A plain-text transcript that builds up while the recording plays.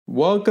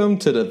Welcome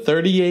to the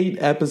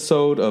 38th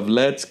episode of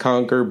Let's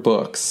Conquer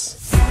Books.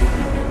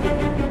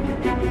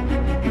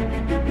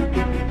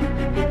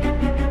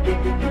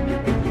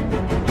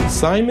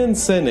 Simon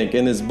Sinek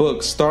in his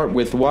book Start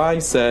With Why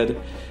said,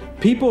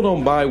 "People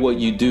don't buy what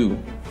you do,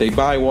 they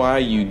buy why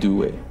you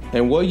do it.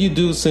 And what you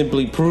do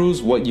simply proves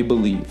what you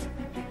believe."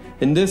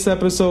 In this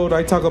episode,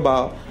 I talk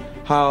about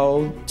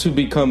how to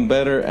become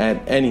better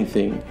at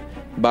anything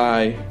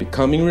by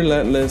becoming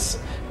relentless,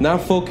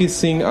 not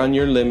focusing on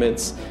your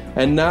limits,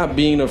 and not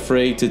being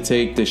afraid to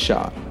take the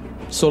shot.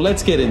 So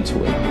let's get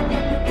into it.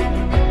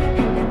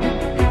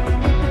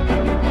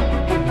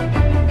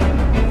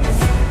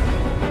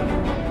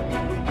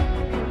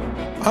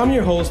 I'm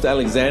your host,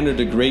 Alexander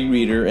the Great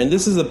Reader, and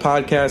this is a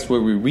podcast where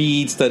we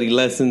read, study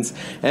lessons,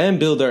 and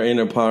build our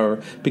inner power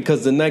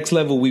because the next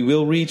level we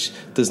will reach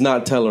does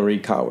not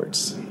tolerate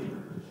cowards.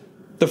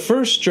 The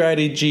first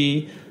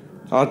strategy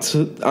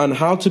on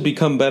how to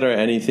become better at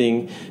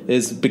anything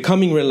is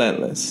becoming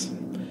relentless.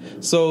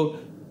 So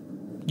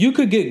you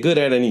could get good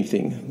at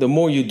anything. The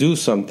more you do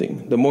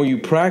something, the more you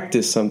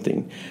practice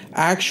something,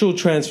 actual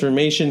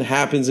transformation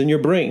happens in your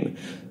brain.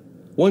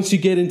 Once you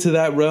get into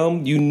that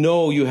realm, you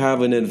know you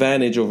have an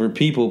advantage over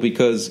people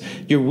because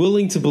you're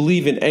willing to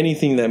believe in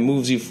anything that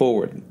moves you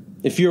forward.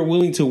 If you're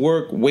willing to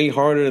work way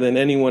harder than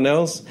anyone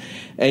else,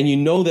 and you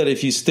know that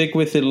if you stick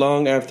with it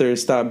long after it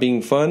stopped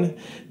being fun,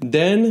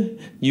 then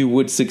you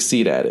would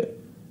succeed at it.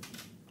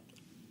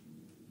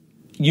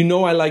 You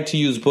know I like to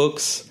use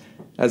books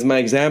as my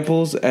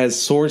examples, as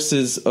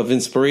sources of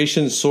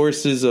inspiration,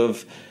 sources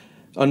of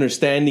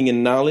understanding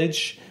and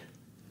knowledge.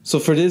 So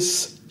for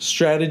this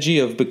strategy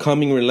of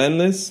becoming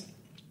relentless,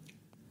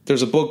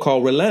 there's a book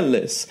called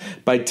Relentless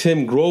by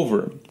Tim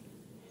Grover.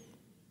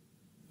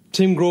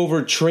 Tim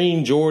Grover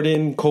trained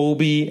Jordan,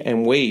 Kobe,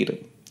 and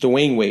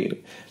Dwayne Wade,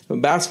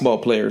 basketball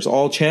players,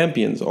 all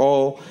champions,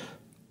 all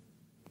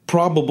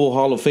probable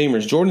Hall of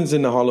Famers. Jordan's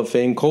in the Hall of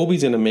Fame,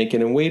 Kobe's in the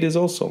making, and Wade is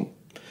also.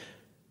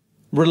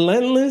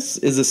 Relentless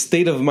is a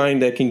state of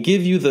mind that can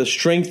give you the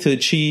strength to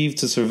achieve,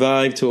 to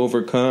survive, to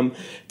overcome,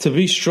 to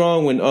be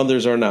strong when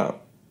others are not.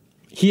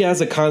 He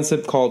has a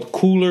concept called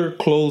cooler,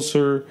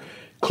 closer,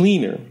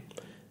 cleaner.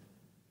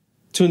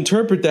 To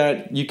interpret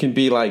that, you can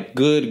be like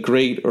good,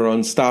 great, or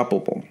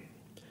unstoppable.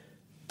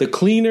 The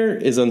cleaner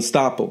is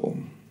unstoppable.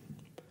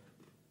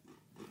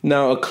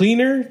 Now, a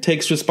cleaner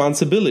takes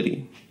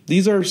responsibility.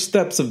 These are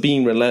steps of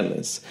being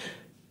relentless.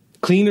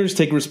 Cleaners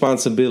take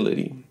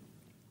responsibility.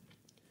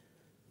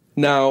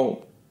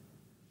 Now,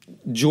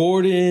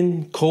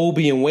 Jordan,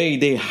 Kobe, and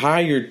Wade, they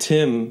hired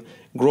Tim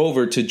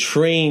Grover to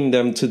train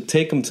them, to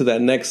take them to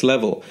that next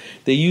level.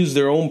 They used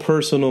their own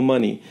personal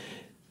money.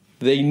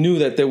 They knew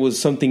that there was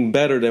something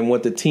better than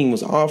what the team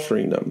was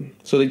offering them.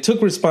 So they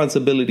took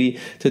responsibility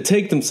to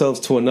take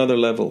themselves to another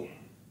level.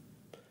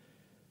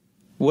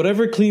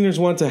 Whatever cleaners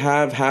want to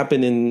have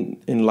happen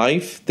in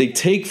life, they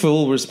take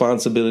full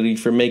responsibility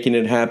for making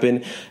it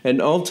happen,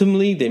 and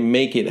ultimately they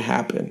make it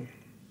happen.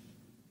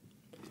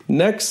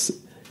 Next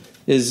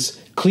is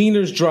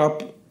cleaners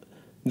drop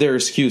their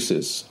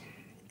excuses.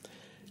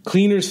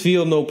 Cleaners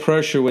feel no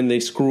pressure when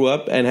they screw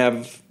up and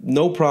have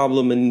no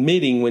problem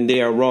admitting when they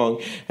are wrong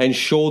and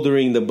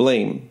shouldering the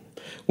blame.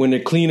 When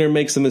a cleaner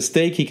makes a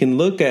mistake, he can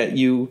look at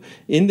you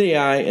in the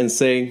eye and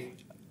say,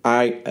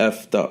 "I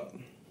effed up."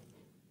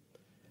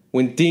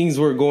 When things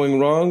were going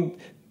wrong,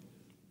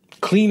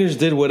 cleaners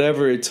did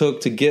whatever it took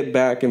to get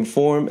back in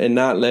form and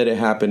not let it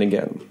happen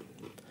again.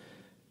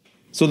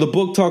 So the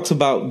book talks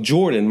about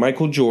Jordan,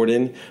 Michael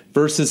Jordan,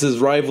 versus his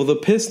rival, the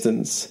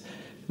Pistons.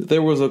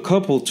 There was a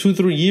couple,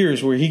 2-3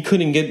 years where he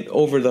couldn't get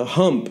over the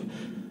hump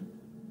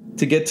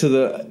to get to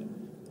the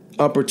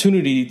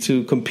opportunity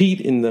to compete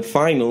in the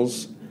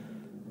finals,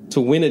 to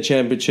win a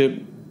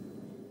championship.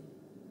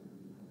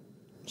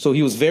 So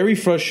he was very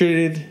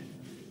frustrated,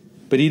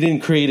 but he didn't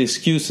create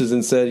excuses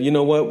and said, "You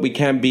know what, we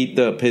can't beat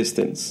the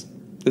Pistons.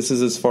 This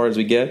is as far as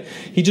we get."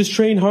 He just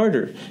trained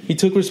harder. He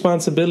took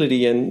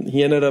responsibility, and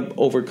he ended up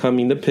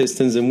overcoming the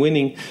Pistons and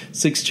winning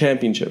 6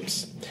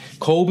 championships.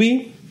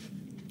 Kobe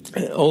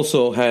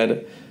also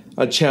had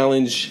a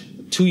challenge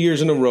 2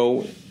 years in a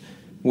row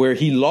where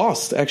he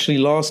lost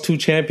 2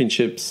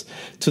 championships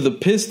to the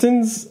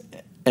Pistons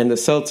and the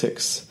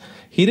Celtics.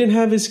 He didn't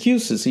have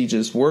excuses. He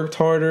just worked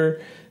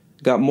harder,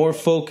 got more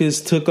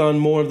focused, took on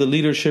more of the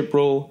leadership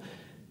role,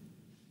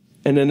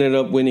 and ended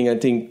up winning, I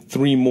think,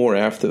 3 more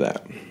after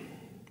that.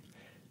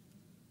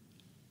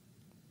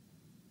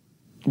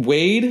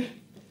 Wade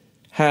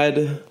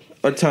had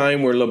a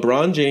time where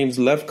LeBron James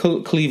left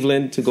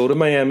Cleveland to go to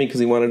Miami because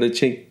he wanted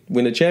to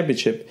win a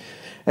championship.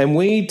 And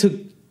Wade took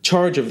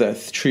charge of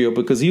that trio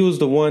because he was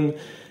the one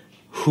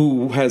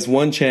who has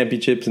won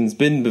championships and's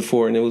been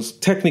before. And it was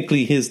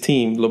technically his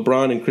team.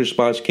 LeBron and Chris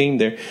Bosh came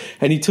there.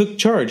 And he took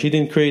charge. He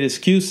didn't create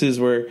excuses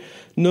where,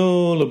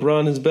 no,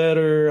 LeBron is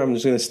better, I'm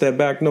just going to step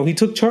back. No, he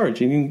took charge.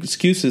 He didn't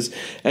excuses.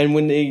 And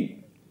when they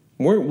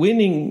weren't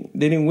winning,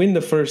 they didn't win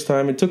the first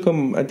time. It took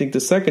them, I think, the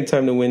second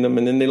time to win them.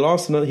 And then they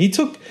lost another. He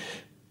took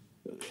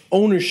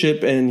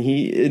ownership, and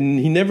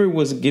he never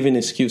was given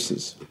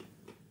excuses.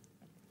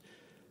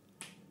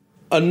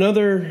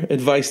 Another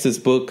advice this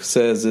book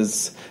says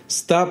is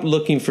stop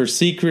looking for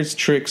secrets,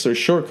 tricks, or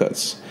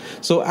shortcuts.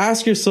 So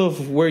ask yourself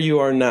where you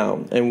are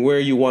now and where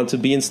you want to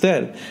be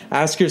instead.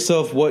 Ask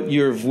yourself what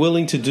you're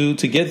willing to do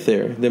to get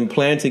there. Then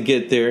plan to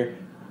get there.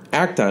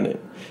 Act on it.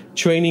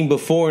 Training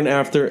before and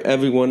after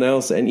everyone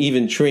else, and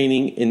even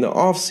training in the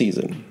off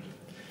season.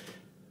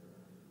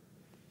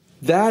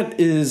 That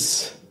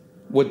is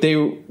what they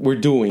were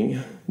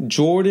doing.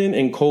 Jordan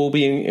and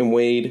Kobe and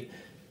Wade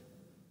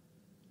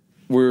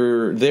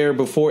were there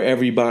before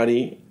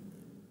everybody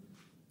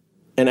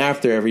and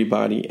after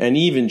everybody, and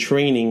even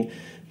training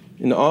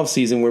in the off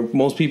season where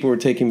most people were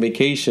taking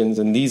vacations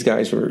and these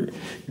guys were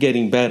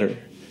getting better.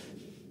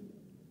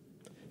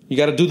 You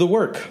got to do the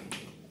work.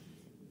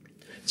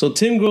 So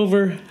Tim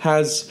Grover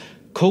has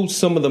coached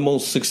some of the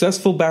most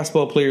successful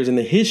basketball players in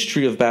the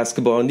history of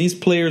basketball, and these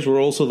players were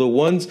also the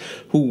ones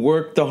who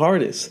worked the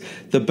hardest.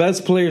 The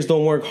best players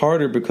don't work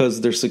harder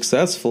because they're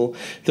successful.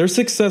 They're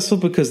successful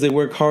because they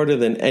work harder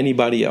than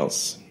anybody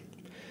else.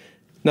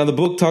 Now, the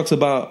book talks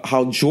about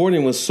how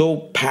Jordan was so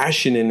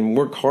passionate and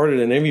worked harder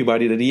than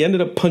everybody that he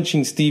ended up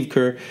punching Steve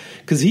Kerr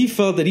because he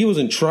felt that he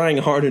wasn't trying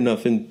hard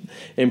enough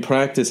in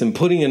practice and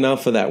putting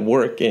enough of that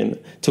work in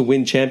to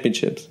win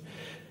championships.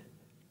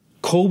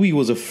 Kobe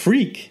was a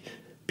freak.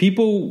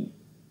 People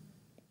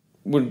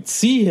would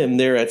see him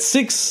there at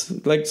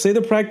 6. Like, say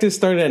the practice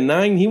started at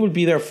 9, he would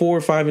be there 4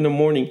 or 5 in the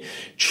morning,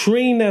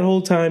 train that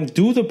whole time,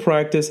 do the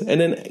practice,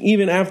 and then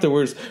even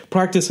afterwards,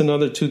 practice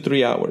another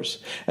 2-3 hours.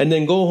 And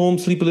then go home,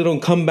 sleep a little,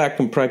 and come back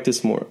and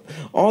practice more.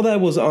 All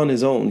that was on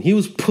his own. He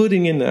was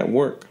putting in that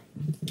work.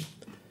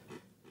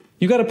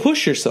 You got to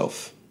push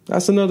yourself.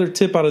 That's another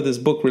tip out of this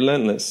book,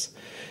 Relentless.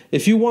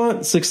 If you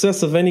want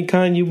success of any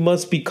kind, you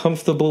must be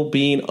comfortable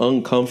being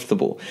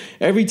uncomfortable.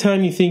 Every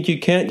time you think you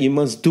can't, you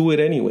must do it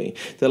anyway.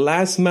 The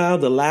last mile,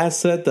 the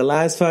last set, the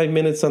last 5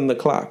 minutes on the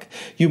clock.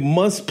 You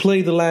must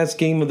play the last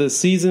game of the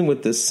season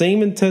with the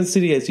same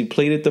intensity as you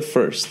played it the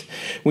first.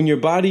 When your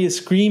body is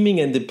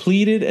screaming and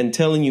depleted and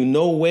telling you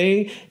no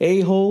way,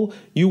 a-hole,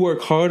 you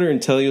work harder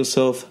and tell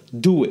yourself,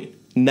 do it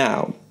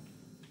now.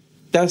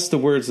 That's the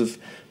words of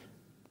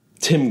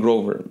Tim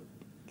Grover.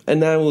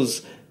 And that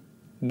was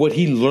what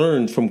he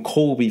learned from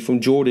Kobe, from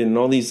Jordan, and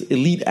all these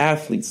elite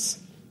athletes.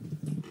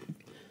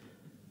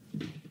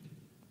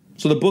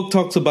 So the book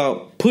talks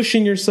about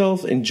pushing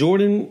yourself, and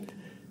Jordan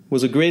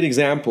was a great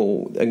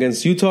example.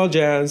 Against Utah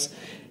Jazz,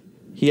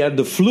 he had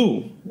the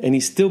flu, and he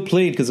still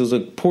played because it was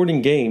an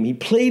important game. He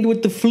played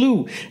with the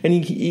flu, and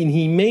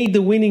he made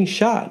the winning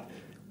shot.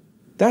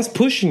 That's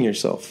pushing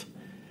yourself.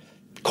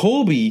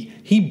 Kobe,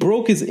 he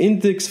broke his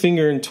index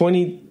finger in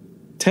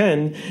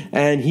 2010,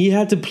 and he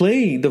had to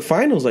play the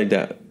finals like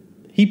that.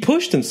 He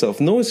pushed himself.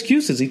 No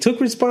excuses. He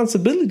took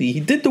responsibility. He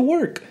did the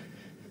work.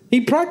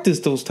 He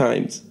practiced those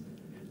times.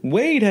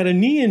 Wade had a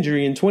knee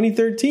injury in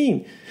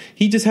 2013.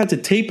 He just had to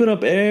tape it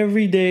up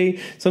every day,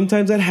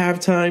 sometimes at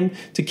halftime,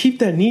 to keep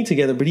that knee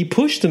together. But he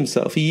pushed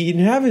himself. He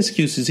didn't have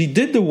excuses. He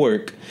did the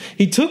work.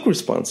 He took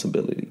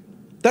responsibility.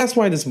 That's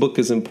why this book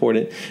is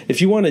important.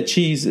 If you want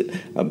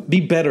to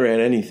be better at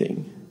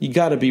anything, you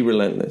got to be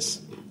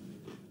relentless.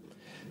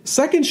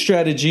 Second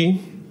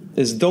strategy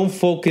is don't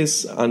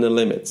focus on the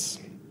limits.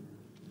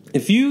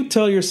 If you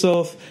tell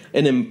yourself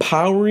an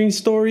empowering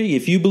story,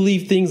 if you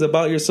believe things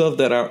about yourself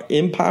that are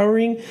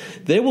empowering,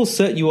 they will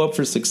set you up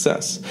for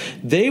success.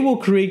 They will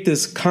create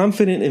this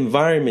confident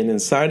environment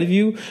inside of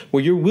you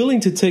where you're willing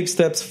to take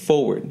steps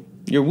forward.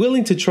 You're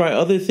willing to try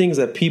other things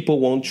that people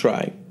won't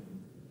try.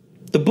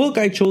 The book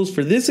I chose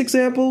for this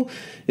example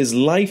is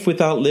Life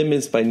Without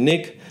Limits by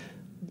Nick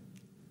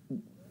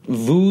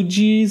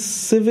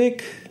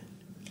Vujicic.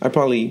 I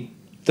probably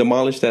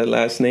demolished that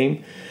last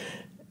name.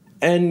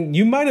 And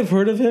you might have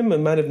heard of him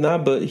and might have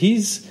not, but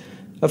he's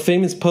a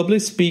famous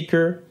public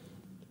speaker,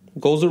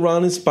 goes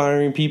around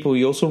inspiring people.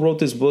 He also wrote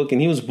this book,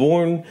 and he was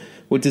born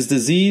with this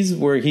disease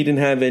where he didn't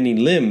have any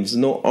limbs,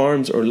 no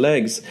arms or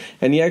legs.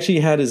 And he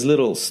actually had his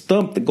little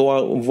stump that go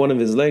out of one of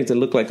his legs that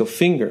looked like a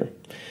finger.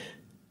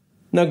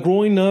 Now,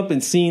 growing up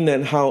and seeing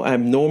that how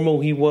abnormal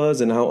he was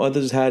and how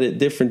others had it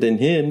different than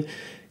him,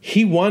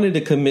 he wanted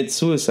to commit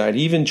suicide.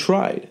 He even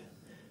tried.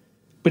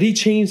 But he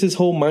changed his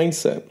whole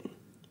mindset.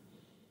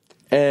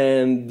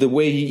 And the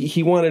way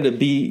he wanted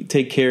to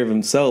take care of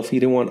himself. He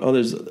didn't want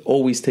others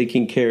always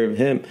taking care of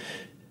him.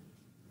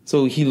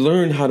 So he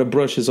learned how to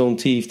brush his own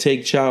teeth,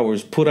 take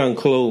showers, put on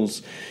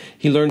clothes.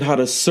 He learned how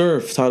to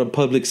surf, how to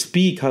public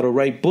speak, how to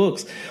write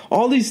books.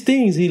 All these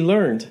things he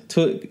learned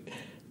to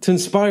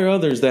inspire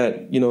others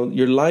that,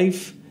 your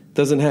life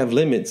doesn't have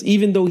limits.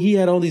 Even though he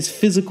had all these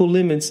physical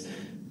limits,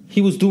 he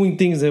was doing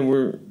things that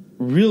were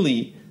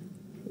really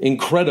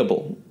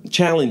incredible,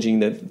 challenging,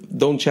 that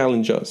don't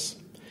challenge us.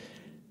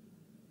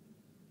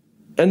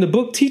 And the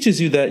book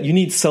teaches you that you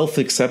need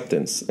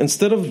self-acceptance.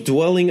 Instead of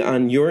dwelling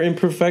on your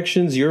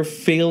imperfections, your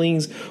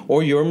failings,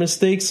 or your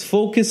mistakes,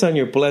 focus on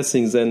your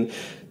blessings and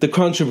the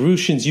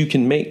contributions you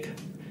can make.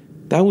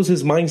 That was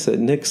his mindset,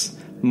 Nick's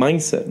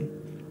mindset.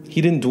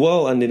 He didn't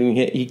dwell on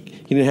it. He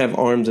didn't have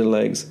arms and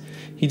legs.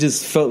 He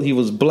just felt he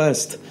was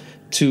blessed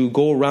to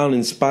go around and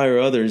inspire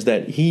others,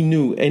 that he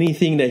knew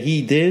anything that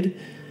he did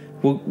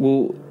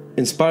will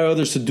inspire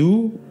others to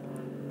do,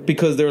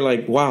 because they're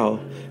like, wow,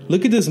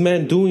 look at this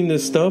man doing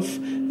this stuff,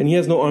 and he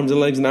has no arms and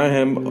legs, and I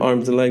have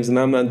arms and legs, and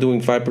I'm not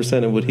doing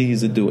 5% of what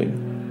he's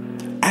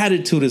doing.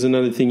 Attitude is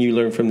another thing you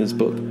learn from this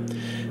book.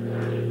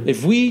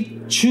 If we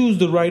choose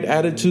the right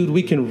attitude,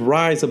 we can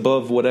rise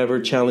above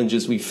whatever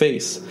challenges we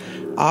face.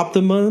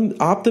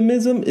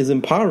 Optimism is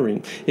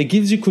empowering. It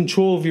gives you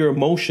control of your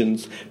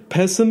emotions.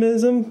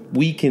 Pessimism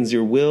weakens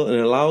your will and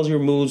allows your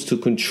moods to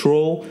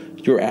control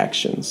your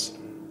actions.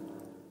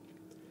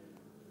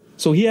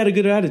 So he had a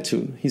good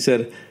attitude. He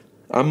said,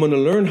 I'm going to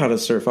learn how to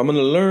surf. I'm going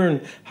to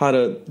learn how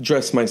to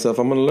dress myself.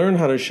 I'm going to learn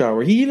how to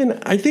shower.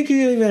 I think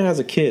he even has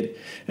a kid,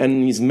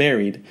 and he's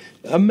married.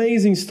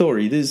 Amazing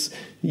story.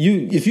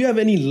 If you have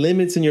any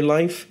limits in your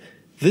life,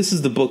 this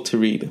is the book to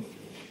read,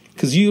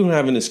 because you don't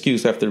have an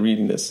excuse after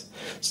reading this.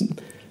 So,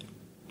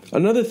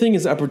 another thing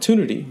is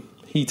opportunity.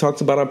 He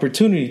talks about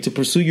opportunity. To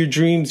pursue your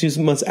dreams,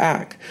 you must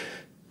act.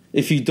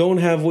 If you don't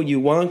have what you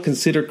want,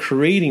 consider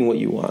creating what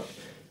you want.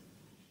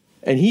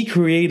 And he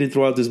created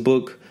throughout this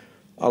book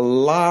a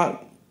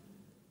lot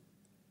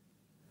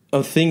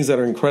of things that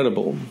are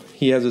incredible.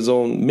 He has his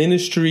own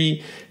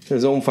ministry,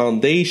 his own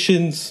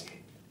foundations,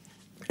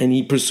 and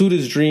he pursued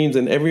his dreams,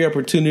 and every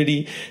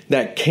opportunity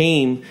that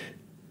came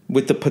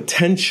with the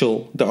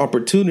potential, the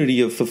opportunity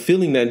of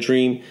fulfilling that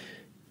dream,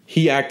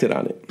 he acted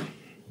on it.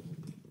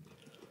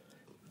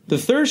 The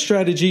third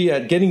strategy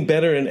at getting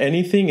better in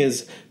anything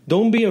is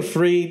don't be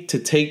afraid to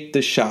take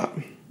the shot.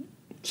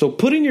 So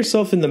putting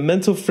yourself in the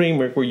mental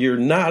framework where you're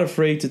not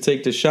afraid to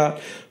take the shot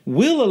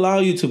will allow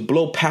you to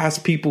blow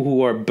past people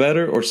who are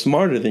better or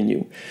smarter than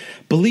you.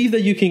 Believe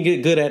that you can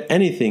get good at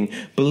anything.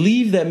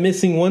 Believe that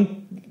missing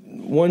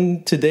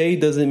one today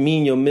doesn't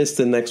mean you'll miss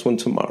the next one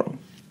tomorrow.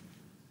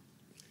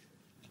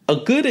 A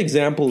good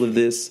example of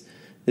this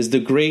is the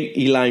great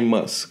Elon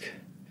Musk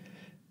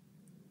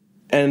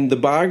and the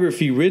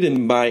biography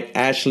written by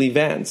Ashlee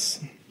Vance.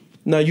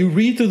 Now, you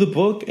read through the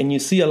book and you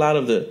see a lot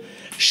of the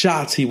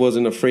shots he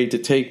wasn't afraid to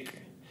take.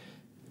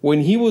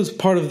 When he was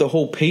part of the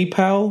whole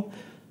PayPal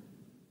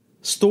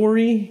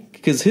story,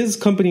 because his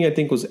company, I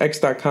think, was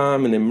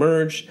X.com and it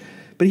merged,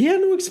 but he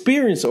had no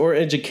experience or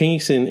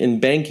education in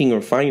banking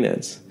or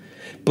finance.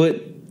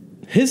 But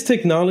his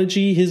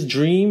technology, his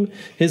dream,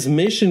 his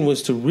mission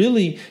was to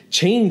really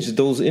change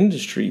those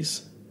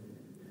industries.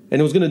 And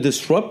it was going to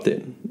disrupt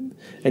it.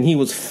 And he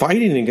was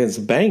fighting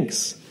against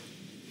banks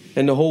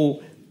and the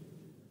whole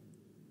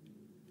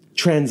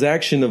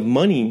transaction of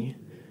money,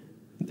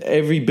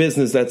 every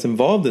business that's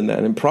involved in that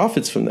and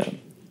profits from that.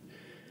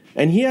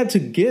 And he had to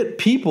get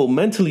people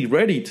mentally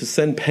ready to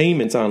send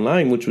payments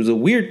online, which was a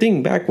weird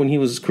thing back when he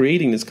was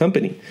creating this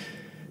company.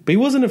 But he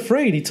wasn't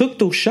afraid. He took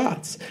those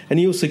shots and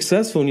he was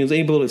successful, and he was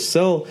able to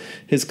sell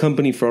his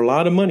company for a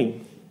lot of money,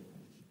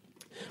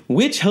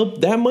 which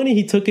helped. That money,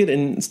 he took it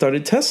and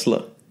started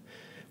Tesla,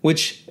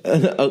 which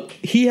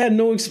he had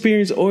no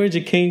experience or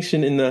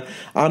education in the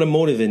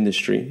automotive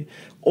industry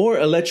or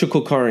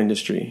electrical car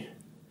industry.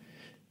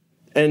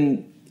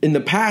 And in the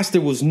past,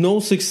 there was no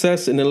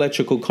success in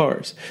electrical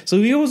cars.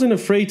 So he wasn't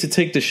afraid to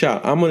take the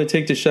shot. I'm going to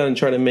take the shot and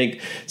try to make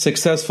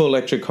successful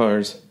electric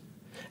cars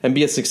and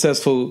be a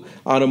successful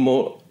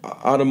automotive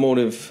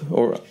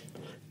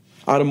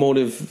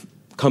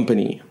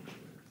company.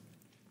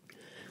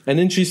 And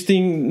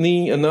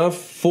interestingly enough,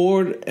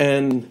 Ford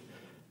and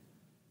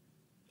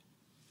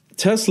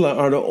Tesla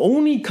are the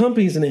only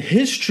companies in the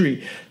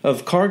history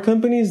of car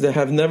companies that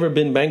have never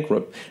been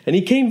bankrupt. And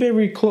he came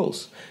very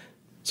close.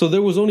 So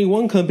there was only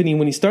one company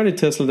when he started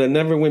Tesla that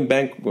never went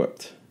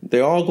bankrupt.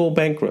 They all go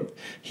bankrupt.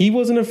 He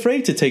wasn't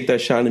afraid to take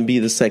that shot and be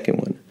the second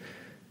one.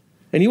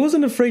 And he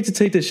wasn't afraid to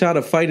take the shot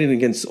of fighting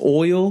against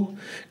oil,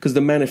 because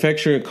the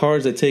manufacturer of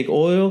cars that take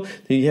oil,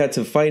 he had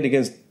to fight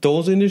against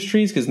those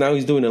industries, because now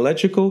he's doing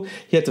electrical.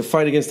 He had to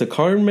fight against the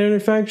car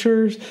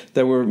manufacturers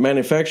that were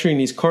manufacturing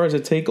these cars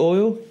that take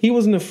oil. He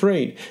wasn't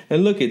afraid.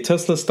 And look, at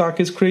Tesla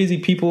stock is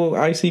crazy.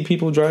 I see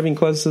people driving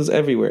Teslas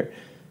everywhere.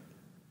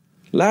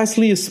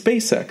 Lastly is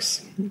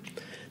SpaceX,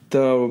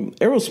 the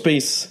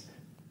aerospace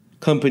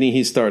company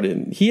he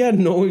started. He had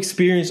no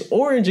experience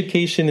or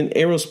education in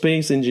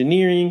aerospace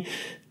engineering,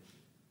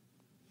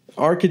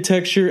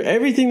 architecture,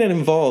 everything that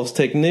involves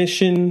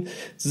technicians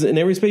in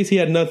aerospace. He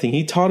had nothing.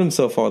 He taught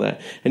himself all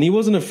that. And he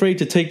wasn't afraid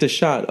to take the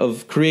shot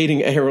of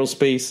creating an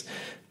aerospace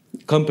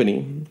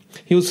company.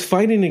 He was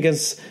fighting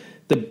against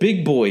the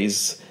big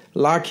boys,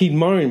 Lockheed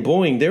Martin,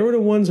 Boeing. They were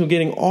the ones who were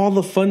getting all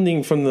the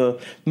funding from the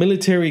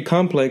military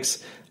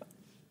complex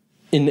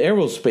in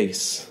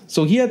aerospace.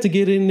 So he had to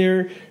get in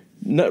there,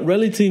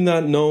 relatively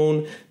not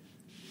known,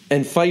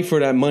 and fight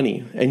for that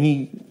money. And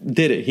he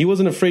did it. He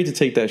wasn't afraid to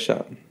take that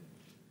shot.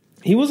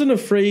 He wasn't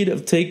afraid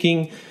of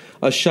taking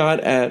a shot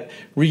at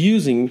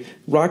reusing.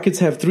 Rockets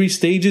have 3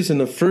 stages, and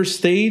the first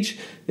stage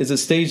is a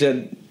stage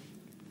that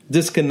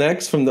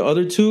disconnects from the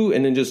other two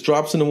and then just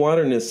drops in the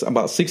water, and it's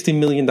about $60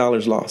 million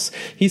lost.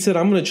 He said,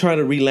 I'm going to try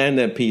to re-land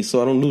that piece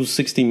so I don't lose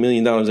 $60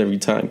 million every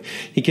time.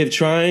 He kept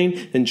trying,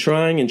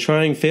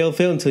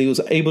 fail, until he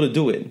was able to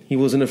do it. He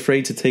wasn't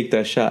afraid to take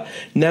that shot.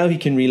 Now he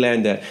can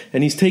re-land that.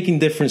 And he's taking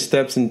different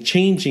steps and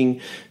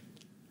changing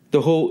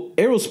the whole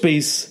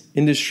aerospace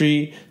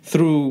industry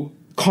through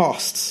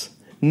costs.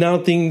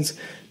 Now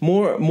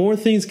more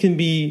things can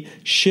be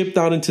shipped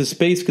out into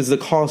space because the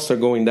costs are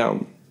going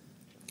down.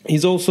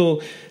 He's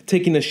also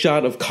taking a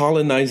shot of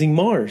colonizing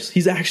Mars.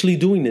 He's actually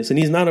doing this, and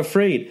he's not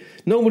afraid.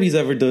 Nobody's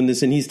ever done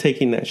this, and he's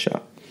taking that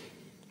shot.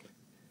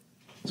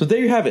 So there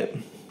you have it.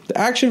 The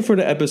action for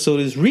the episode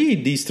is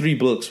read these 3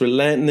 books,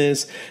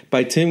 Relentless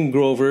by Tim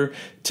Grover,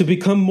 to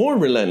become more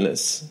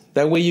relentless.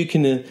 That way you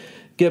can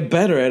get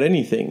better at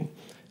anything.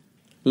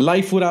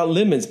 Life Without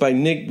Limits by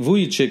Nick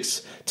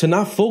Vujicic, to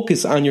not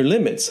focus on your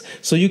limits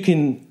so you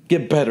can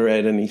get better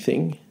at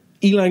anything.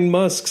 Elon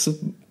Musk's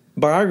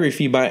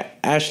biography by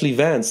Ashlee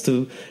Vance,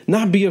 to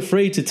not be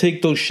afraid to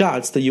take those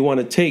shots that you want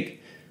to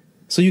take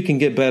so you can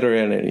get better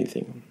at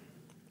anything.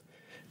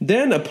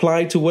 Then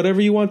apply to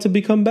whatever you want to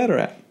become better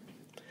at.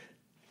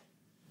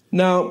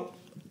 Now,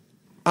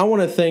 I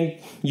want to thank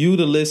you,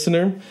 the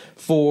listener,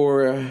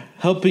 for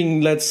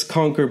helping Let's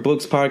Conquer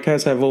Books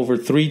podcast have over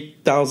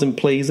 3,000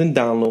 plays and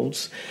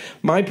downloads.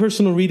 My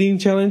personal reading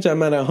challenge,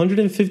 I'm at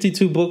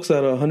 152 books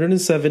out of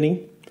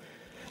 170.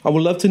 I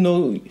would love to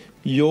know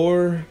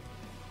your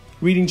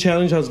reading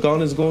challenge. Has it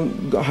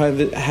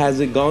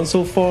gone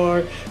so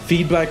far?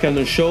 Feedback on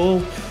the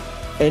show?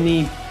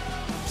 Any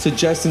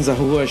suggestions on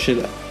who I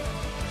should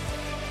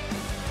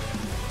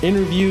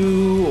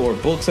interview, or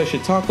books I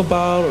should talk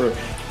about, or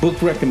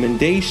book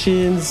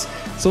recommendations?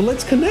 So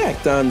let's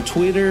connect on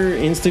Twitter,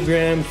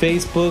 Instagram,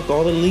 Facebook.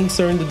 All the links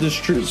are in the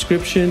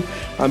description.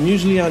 I'm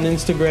usually on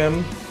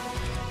Instagram.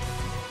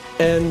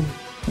 And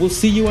we'll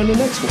see you on the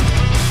next one.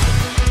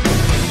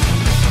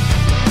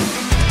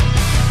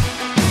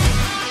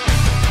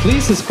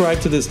 Please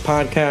subscribe to this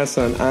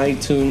podcast on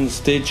iTunes,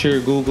 Stitcher,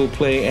 Google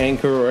Play,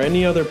 Anchor, or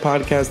any other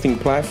podcasting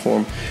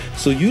platform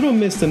so you don't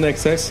miss the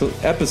next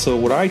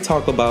episode where I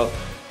talk about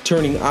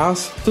turning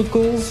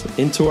obstacles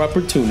into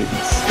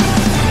opportunities.